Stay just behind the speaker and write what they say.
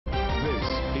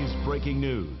breaking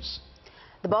news.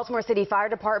 The Baltimore City Fire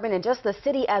Department and just the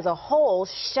city as a whole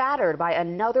shattered by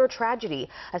another tragedy.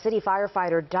 A city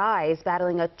firefighter dies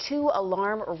battling a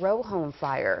 2-alarm row home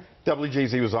fire.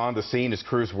 WJZ was on the scene as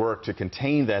crews worked to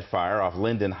contain that fire off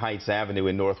Linden Heights Avenue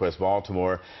in Northwest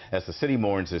Baltimore. As the city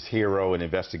mourns his hero, an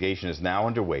investigation is now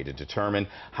underway to determine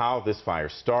how this fire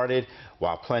started,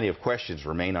 while plenty of questions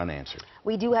remain unanswered.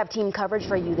 We do have team coverage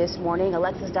for you this morning.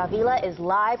 Alexis Davila is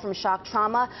live from Shock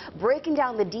Trauma, breaking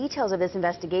down the details of this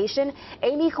investigation.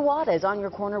 Amy Kawada is on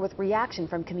your corner with reaction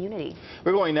from community.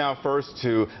 We're going now first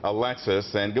to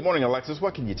Alexis. And good morning, Alexis.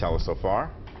 What can you tell us so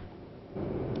far?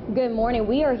 Good morning.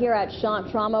 We are here at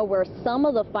Shock Trauma, where some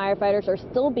of the firefighters are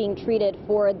still being treated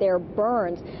for their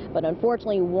burns, but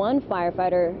unfortunately one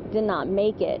firefighter did not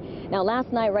make it. Now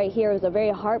last night right here was a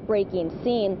very heartbreaking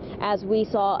scene as we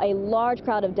saw a large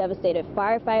crowd of devastated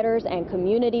firefighters and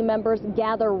community members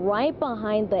gather right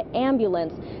behind the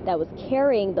ambulance that was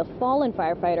carrying the fallen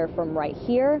firefighter from right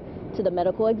here to the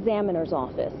medical examiner's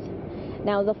office.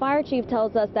 Now, the fire chief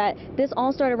tells us that this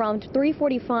all started around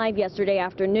 3:45 yesterday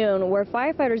afternoon, where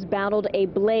firefighters battled a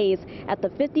blaze at the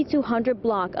 5200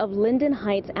 block of Linden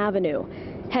Heights Avenue.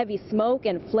 Heavy smoke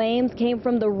and flames came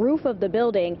from the roof of the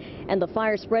building, and the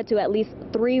fire spread to at least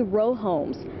 3 row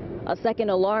homes. A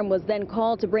second alarm was then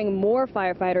called to bring more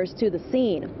firefighters to the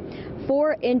scene.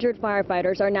 4 injured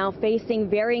firefighters are now facing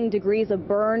varying degrees of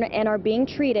burn and are being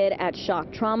treated at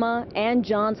Shock Trauma and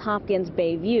Johns Hopkins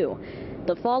Bayview.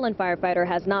 The fallen firefighter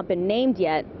has not been named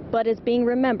yet, but is being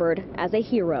remembered as a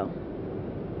hero.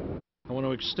 I want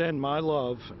to extend my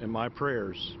love and my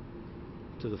prayers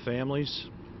to the families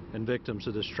and victims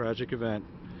of this tragic event,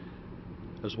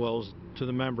 as well as to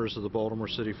the members of the Baltimore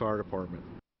City Fire Department.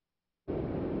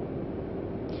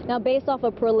 Now, based off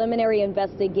a preliminary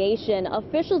investigation,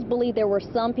 officials believe there were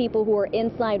some people who were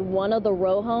inside one of the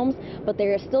row homes, but they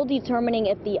are still determining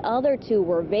if the other 2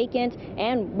 were vacant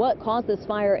and what caused this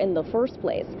fire in the first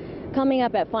place. Coming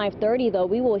up at 5:30, though,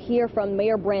 we will hear from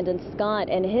Mayor Brandon Scott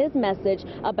and his message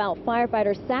about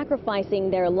firefighters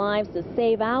sacrificing their lives to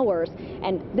save ours,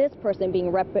 and this person being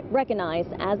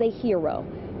recognized as a hero.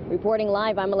 Reporting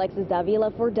live, I'm Alexis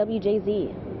Davila for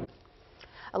WJZ.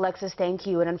 Alexis, thank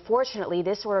you. And unfortunately,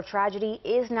 this sort of tragedy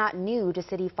is not new to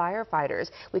city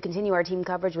firefighters. We continue our team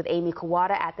coverage with Amy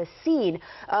Kawada at the scene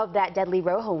of that deadly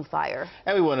row home fire.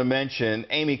 And we want to mention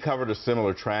Amy covered a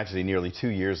similar tragedy nearly 2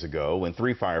 years ago when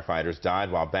 3 firefighters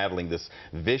died while battling this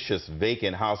vicious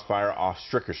vacant house fire off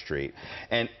Stricker Street.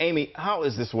 And Amy, how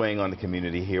is this weighing on the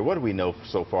community here? What do we know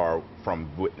so far from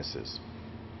witnesses?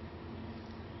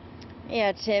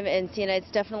 Yeah, Tim and Sienna,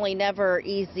 it's definitely never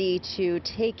easy to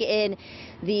take in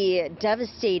the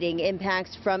devastating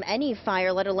impacts from any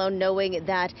fire, let alone knowing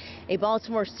that a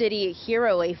Baltimore City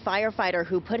hero, a firefighter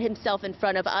who put himself in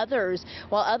front of others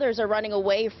while others are running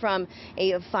away from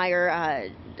a fire,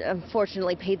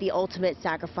 unfortunately paid the ultimate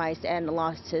sacrifice and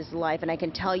lost his life. And I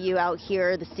can tell you out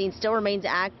here, the scene still remains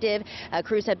active.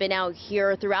 Crews have been out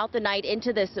here throughout the night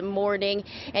into this morning,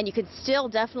 and you can still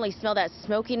definitely smell that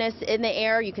smokiness in the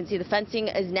air. You can see the fencing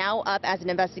is now up as an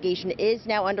investigation is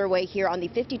now underway here on the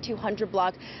 5200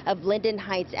 block of Linden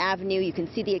Heights Avenue. You can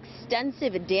see the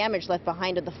extensive damage left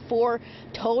behind of the 4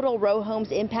 total row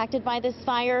homes impacted by this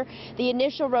fire. The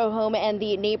initial row home and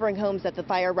the neighboring homes that the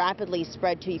fire rapidly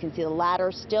spread to. You can see the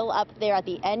ladder still up there at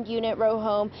the end unit row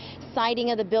home.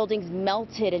 Siding of the buildings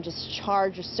melted and just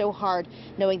charged so hard,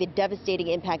 knowing the devastating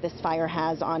impact this fire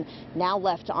has on now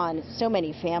left on so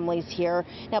many families here.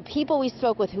 Now, people we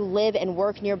spoke with who live and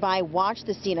work nearby watched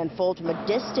the scene unfold from a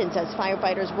distance as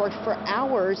firefighters worked for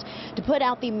hours to put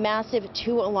out the massive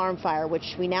 2-alarm fire,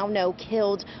 which we now know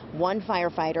killed 1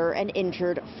 firefighter and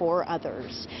injured 4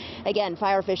 others. Again,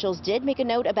 fire officials did make a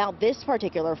note about this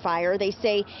particular fire. They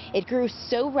say it grew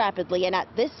so rapidly, and at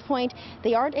this point,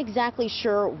 they aren't exactly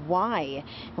sure why.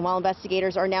 And while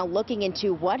investigators are now looking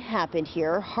into what happened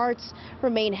here, hearts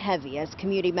remain heavy as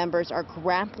community members are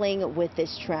grappling with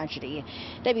this tragedy.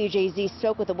 WJZ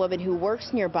spoke with a woman who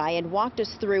works nearby and walked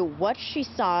us through what she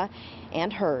saw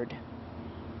and heard.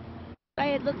 I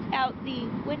had looked out the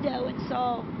window and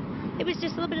saw it was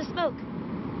just a little bit of smoke.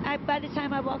 By the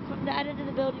time I walked from that end of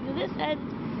the building to this end,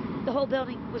 the whole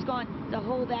building was gone. The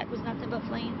whole back was nothing but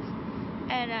flames,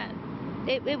 and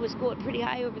it was going pretty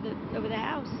high over the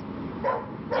house.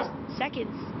 Just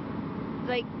seconds.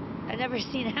 Like, I've never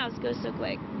seen a house go so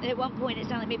quick. And at one point, it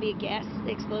sounded like maybe a gas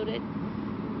exploded.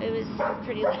 It was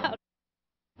pretty loud.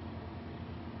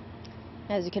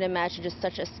 As you can imagine, just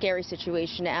such a scary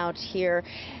situation out here.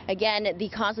 Again, the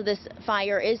cause of this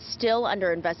fire is still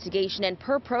under investigation, and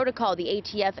per protocol, the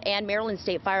ATF and Maryland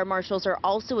State Fire Marshals are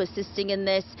also assisting in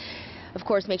this. Of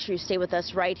course, make sure you stay with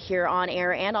us right here on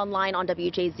air and online on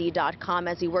WJZ.com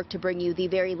as we work to bring you the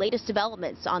very latest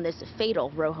developments on this fatal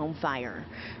row home fire.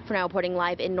 For now, reporting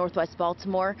live in Northwest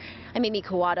Baltimore, I'm Amy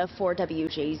Kawada for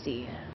WJZ.